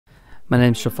My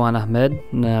name is Shaffwan Ahmed,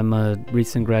 and I'm a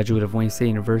recent graduate of Wayne State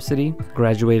University,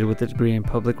 graduated with a degree in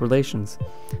public relations.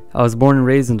 I was born and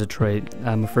raised in Detroit.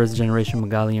 I'm a first-generation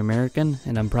Magali American,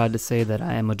 and I'm proud to say that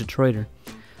I am a Detroiter.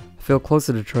 I feel close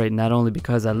to Detroit not only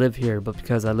because I live here, but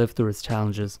because I lived through its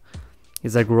challenges.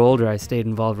 As I grew older, I stayed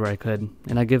involved where I could,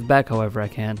 and I give back however I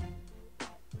can.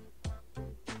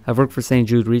 I've worked for St.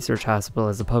 Jude Research Hospital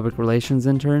as a public relations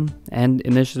intern and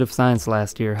Initiative Science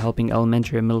last year, helping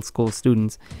elementary and middle school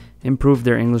students improve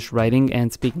their English writing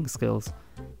and speaking skills.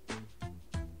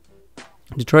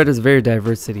 Detroit is a very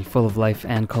diverse city, full of life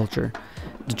and culture.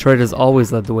 Detroit has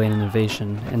always led the way in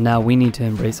innovation, and now we need to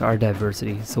embrace our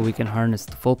diversity so we can harness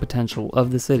the full potential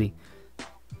of the city.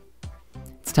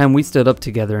 It's time we stood up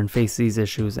together and faced these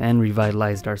issues and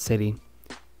revitalized our city.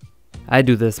 I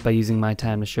do this by using my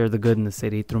time to share the good in the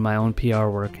city through my own PR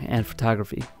work and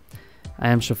photography. I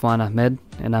am Shaffwan Ahmed,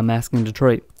 and I'm asking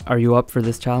Detroit, are you up for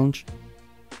this challenge?